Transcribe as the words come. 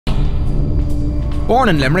Born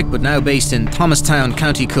in Limerick but now based in Thomastown,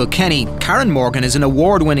 County Kilkenny, Karen Morgan is an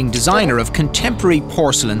award-winning designer of contemporary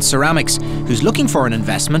porcelain ceramics who's looking for an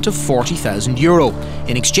investment of €40,000.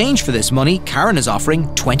 In exchange for this money, Karen is offering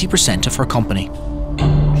 20% of her company.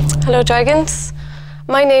 Hello Dragons,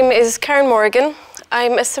 my name is Karen Morgan.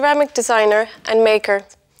 I'm a ceramic designer and maker.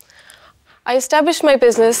 I established my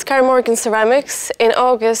business, Karen Morgan Ceramics, in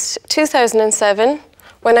August 2007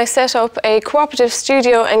 when I set up a cooperative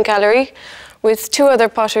studio and gallery with two other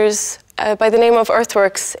potters by the name of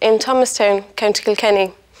Earthworks in Thomastown, County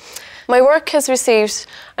Kilkenny. My work has received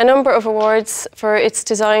a number of awards for its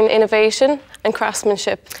design, innovation and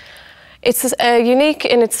craftsmanship. It's unique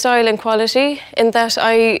in its style and quality in that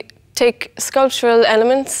I take sculptural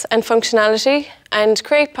elements and functionality and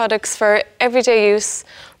create products for everyday use,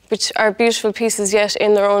 which are beautiful pieces yet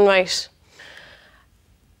in their own right.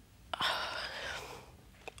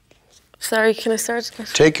 Sorry, can I start?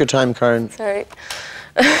 Take your time, Karen. Sorry.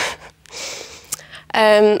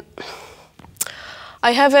 I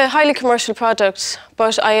have a highly commercial product,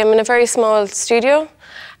 but I am in a very small studio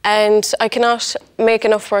and I cannot make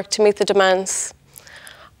enough work to meet the demands.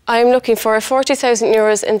 I'm looking for a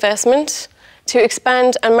 €40,000 investment to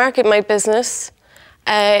expand and market my business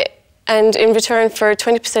and in return for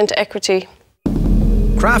 20% equity.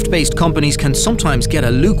 Craft-based companies can sometimes get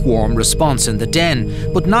a lukewarm response in the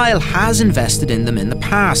den, but Niall has invested in them in the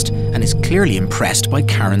past and is clearly impressed by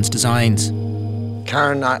Karen's designs.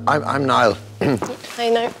 Karen, I'm Niall. Hi,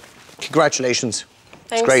 Niall. Congratulations.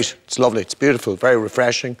 Thanks. It's great. It's lovely. It's beautiful. Very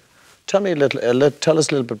refreshing. Tell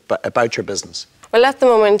us a little bit about your business. Well, at the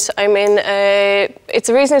moment, I'm in it's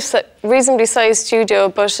a reasonably sized studio,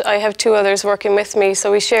 but I have two others working with me,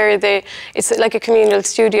 so we share it's like a communal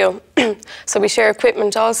studio. So we share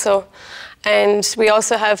equipment also, and we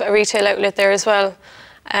also have a retail outlet there as well.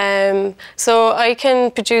 So I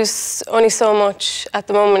can produce only so much at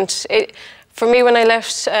the moment. For me, when I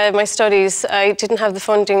left my studies, I didn't have the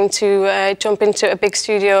funding to jump into a big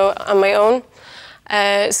studio on my own.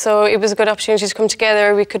 So it was a good opportunity to come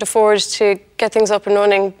together. We could afford to get things up and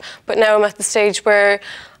running, but now I'm at the stage where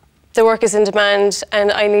the work is in demand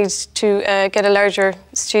and I need to get a larger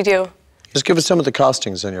studio. Just give us some of the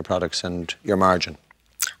costings on your products and your margin.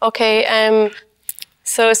 Okay,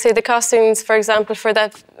 so say the costings, for example, for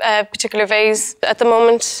that particular vase, at the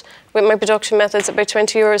moment, with my production methods, about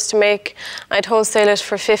 €20 to make. I'd wholesale it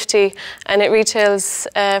for 50 and it retails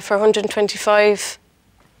for 125.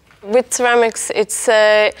 With ceramics, it's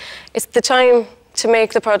the time to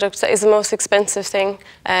make the product that is the most expensive thing.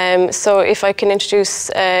 So if I can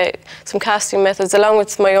introduce some casting methods along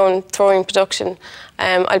with my own throwing production,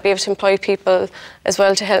 I'll be able to employ people as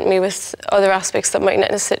well to help me with other aspects that might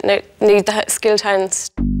not necessarily need the skilled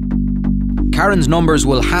hands. Karen's numbers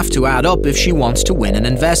will have to add up if she wants to win an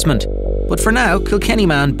investment. But for now, Kilkenny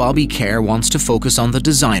man Bobby Kerr wants to focus on the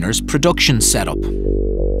designer's production setup.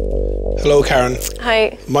 Hello, Karen.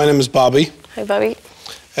 Hi. My name is Bobby. Hi, Bobby.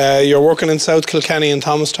 You're working in South Kilkenny in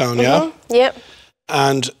Thomastown, yeah? Yep.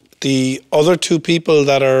 And the other two people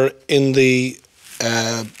that are in the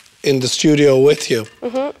studio with you,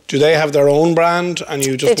 do they have their own brand and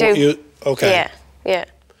you just... They do. Okay. Yeah.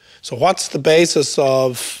 So what's the basis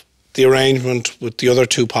of the arrangement with the other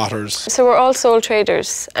two potters? So we're all sole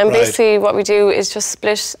traders, and Right. basically what we do is just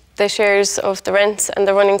split the shares of the rents and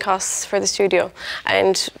the running costs for the studio.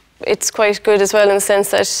 And it's quite good as well in the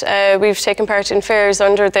sense that we've taken part in fairs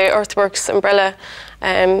under the Earthworks umbrella.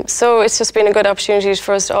 So it's just been a good opportunity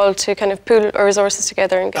for us all to kind of pool our resources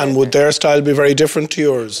together. And would their style be very different to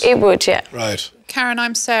yours? It would, yeah. Right. Karen,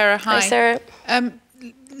 I'm Sarah. Hi. Hi, Sarah.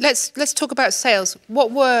 Let's talk about sales.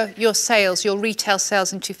 What were your sales, your retail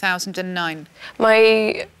sales in 2009?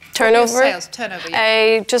 My turnover? Turnover,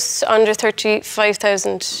 yeah. Just under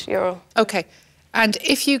 €35,000. Okay. And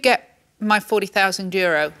if you get my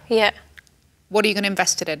 €40,000, yeah. What are you going to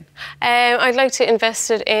invest it in? I'd like to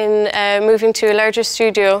invest it in moving to a larger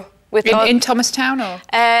studio. In Thomastown, or?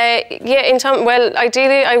 Yeah, well,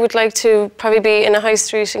 ideally I would like to probably be in a high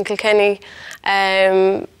street in Kilkenny.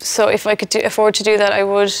 So if I could afford to do that, I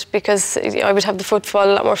would, because I would have the footfall,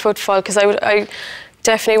 a lot more footfall, because I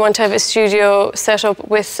definitely want to have a studio set up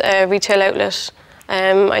with a retail outlet.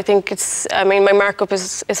 I think my markup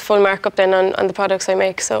is full markup then on the products I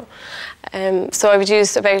make. So I would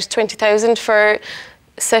use about 20,000 for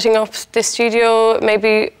setting up the studio,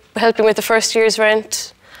 maybe helping with the first year's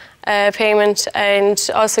rent payment, and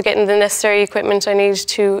also getting the necessary equipment I need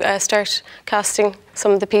to start casting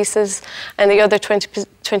some of the pieces. And the other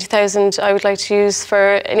 20,000 I would like to use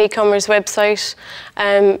for an e-commerce website,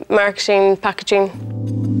 marketing, packaging.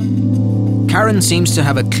 Karen seems to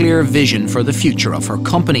have a clear vision for the future of her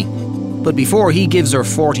company. But before he gives her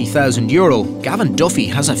 €40,000, Gavin Duffy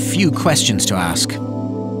has a few questions to ask.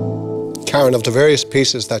 Karen, of the various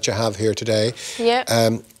pieces that you have here today,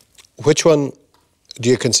 which one do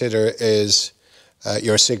you consider is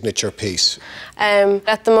your signature piece?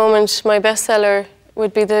 At the moment, my bestseller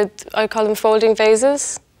would be I call them folding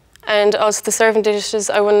vases, and also the serving dishes.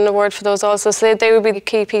 I won an award for those also, so they would be the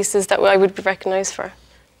key pieces that I would be recognised for.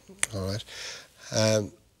 All right.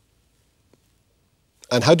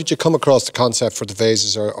 And how did you come across the concept for the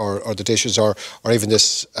vases or the dishes or even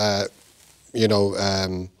this,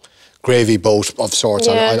 gravy boat of sorts,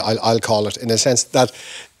 I'll call it, in a sense that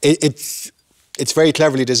it's very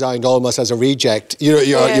cleverly designed, almost as a reject.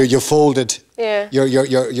 You folded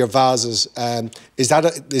your vases.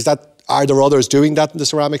 Are there others doing that in the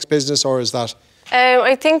ceramics business, or is that?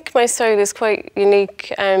 I think my style is quite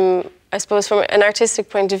unique. I suppose from an artistic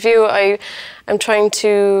point of view, I'm trying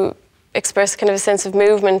to express kind of a sense of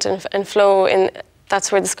movement and flow, and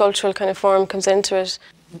that's where the sculptural kind of form comes into it.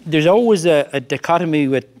 There's always a dichotomy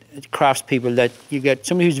with craftspeople, that you get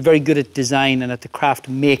somebody who's very good at design and at the craft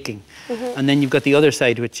making, and then you've got the other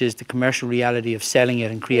side, which is the commercial reality of selling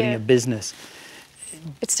it and creating a business.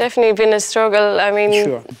 It's definitely been a struggle. I mean,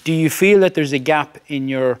 sure. Do you feel that there's a gap in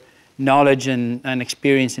your knowledge and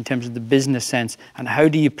experience in terms of the business sense, and how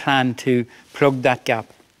do you plan to plug that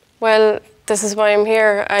gap? Well, this is why I'm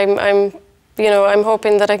here. I'm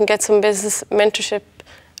hoping that I can get some business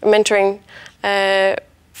mentoring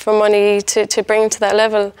for money to bring to that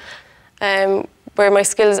level, where my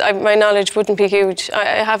skills, my knowledge wouldn't be huge.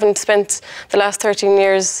 I haven't spent the last 13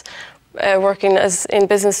 years working in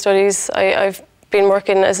business studies. I've been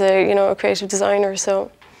working as a creative designer. So.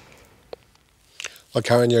 Well,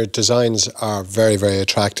 Karen, your designs are very, very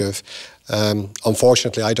attractive.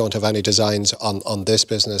 Unfortunately, I don't have any designs on this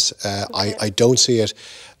business. I don't see it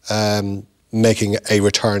making a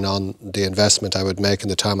return on the investment I would make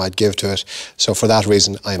and the time I'd give to it. So for that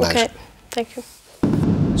reason, I'm out. Thank you.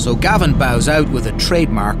 So Gavin bows out with a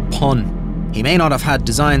trademark pun. He may not have had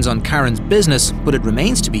designs on Karen's business, but it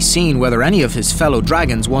remains to be seen whether any of his fellow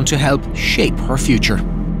dragons want to help shape her future.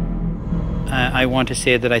 I want to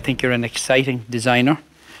say that I think you're an exciting designer.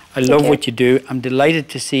 I love what you do. I'm delighted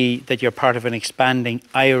to see that you're part of an expanding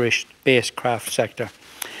Irish-based craft sector.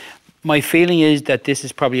 My feeling is that this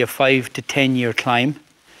is probably a 5 to 10 year climb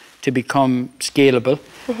to become scalable,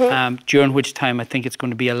 during which time I think it's going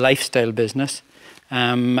to be a lifestyle business,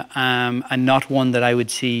 and not one that I would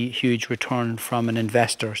see huge return from an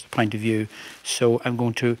investor's point of view. So I'm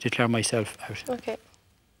going to declare myself out.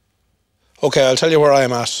 Okay, I'll tell you where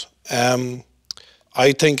I'm at.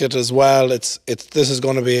 I think it as well. This is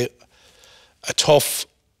going to be a tough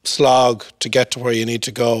slog to get to where you need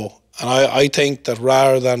to go, and I think that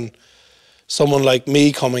rather than someone like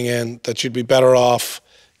me coming in, that you'd be better off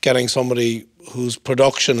getting somebody who's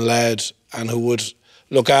production led and who would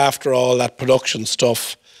look after all that production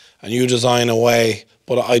stuff, and you design away.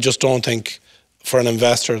 But I just don't think for an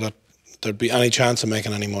investor that there'd be any chance of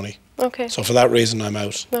making any money. Okay. So for that reason, I'm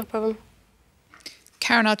out. No problem.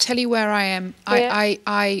 Karen, I'll tell you where I am.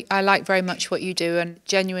 I like very much what you do, and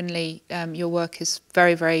genuinely your work is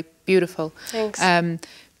very, very beautiful. Thanks.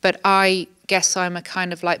 But I guess I'm a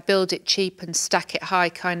kind of like build it cheap and stack it high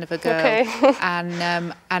kind of a girl. Okay.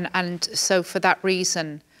 and so for that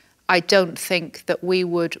reason, I don't think that we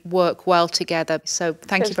would work well together. So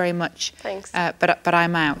thank you very much. Thanks. But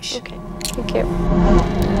I'm out. Okay. Thank you.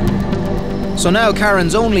 So now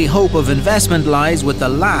Karen's only hope of investment lies with the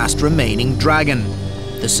last remaining dragon.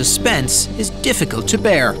 The suspense is difficult to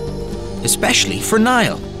bear, especially for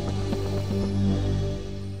Niall.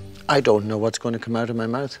 I don't know what's going to come out of my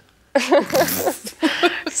mouth.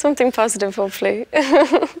 Something positive, hopefully.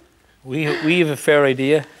 We have a fair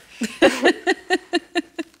idea.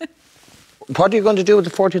 What are you going to do with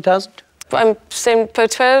the 40,000? I'm saying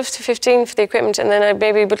about 12 to 15 for the equipment, and then I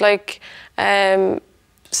maybe would like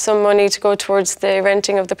some money to go towards the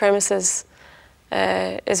renting of the premises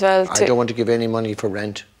as well. I don't want to give any money for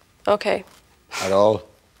rent. Okay. At all.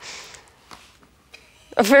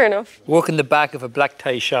 Oh, fair enough. Work in the back of a black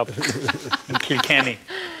tie shop in Kilkenny.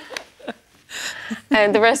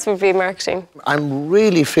 And the rest would be marketing. I'm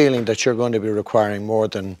really feeling that you're going to be requiring more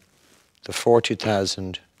than the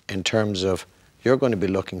 40,000 in terms of you're going to be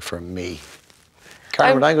looking for me.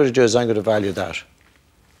 Karen, what I'm going to do is I'm going to value that.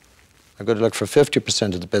 I'm going to look for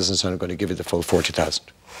 50% of the business and I'm going to give you the full 40,000.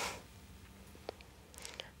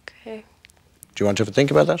 Okay. Do you want to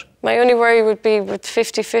think about that? My only worry would be with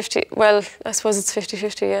 50-50. Well, I suppose it's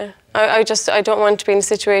 50-50, yeah. I don't want to be in a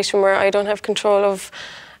situation where I don't have control of,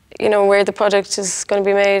 where the product is going to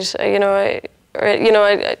be made.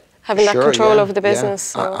 having that control over the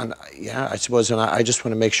business. Yeah. So. And yeah, I suppose, and I just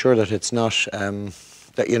want to make sure that it's not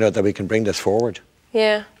that that we can bring this forward.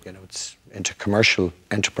 Yeah. It's into commercial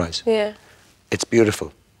enterprise. Yeah. It's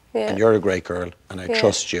beautiful. Yeah. And you're a great girl, and I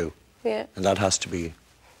trust you. Yeah. And that has to be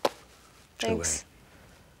two-way.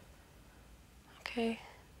 Okay.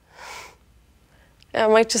 I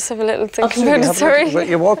might just have a little think about it, sorry.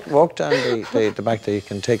 You walk down the back there, you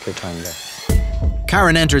can take your time there.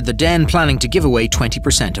 Karen entered the den planning to give away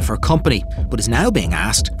 20% of her company, but is now being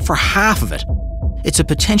asked for half of it. It's a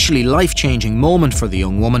potentially life-changing moment for the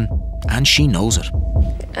young woman, and she knows it.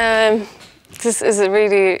 This is a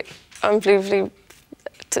really unbelievably,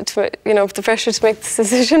 the pressure to make this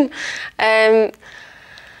decision.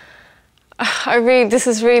 This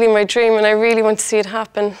is really my dream, and I really want to see it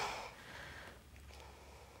happen.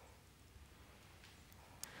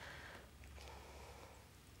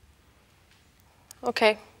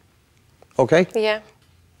 Okay. Okay? Yeah.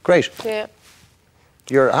 Great. Yeah.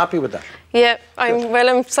 You're happy with that? Yeah,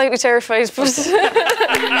 I'm slightly terrified, but...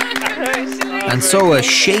 And so a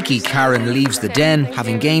shaky Karen leaves the den,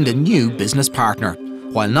 having gained a new business partner,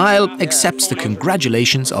 while Niall accepts the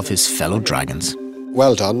congratulations of his fellow dragons.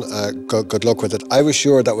 Well done. Good luck with it. I was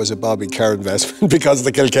sure that was a Bobby Kerr investment because of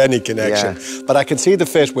the Kilkenny connection. Yeah. But I can see the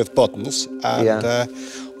fit with buttons. And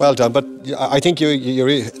well done. But I think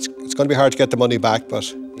it's going to be hard to get the money back, but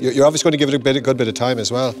you're obviously going to give it a good bit of time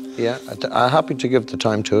as well. Yeah, I'm happy to give the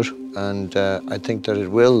time to it, and I think that it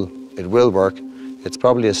will work. It's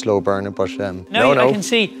probably a slow burner, but no. I can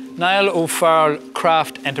see Niall O'Farrell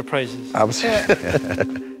Craft Enterprises.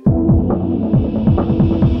 Absolutely.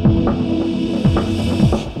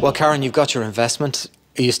 Well, Karen, you've got your investment.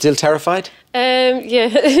 Are you still terrified? Yeah,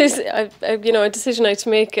 a decision I had to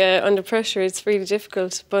make under pressure. It's really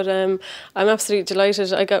difficult, but I'm absolutely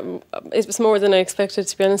delighted. It was more than I expected,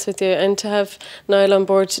 to be honest with you, and to have Niall on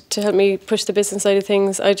board to help me push the business side of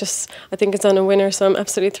things, I think it's on a winner. So I'm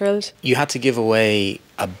absolutely thrilled. You had to give away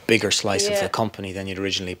a bigger slice of the company than you'd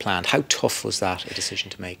originally planned. How tough was that a decision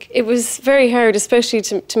to make? It was very hard, especially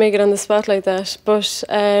to make it on the spot like that. But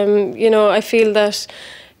I feel that.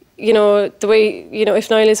 The way, if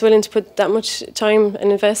Niall is willing to put that much time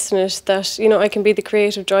and invest in it, that, I can be the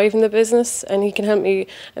creative drive in the business and he can help me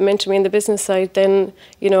and mentor me in the business side, then,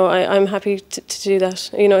 I'm happy to do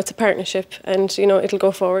that. It's a partnership and, it'll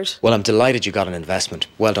go forward. Well, I'm delighted you got an investment.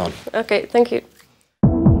 Well done. Okay, thank you.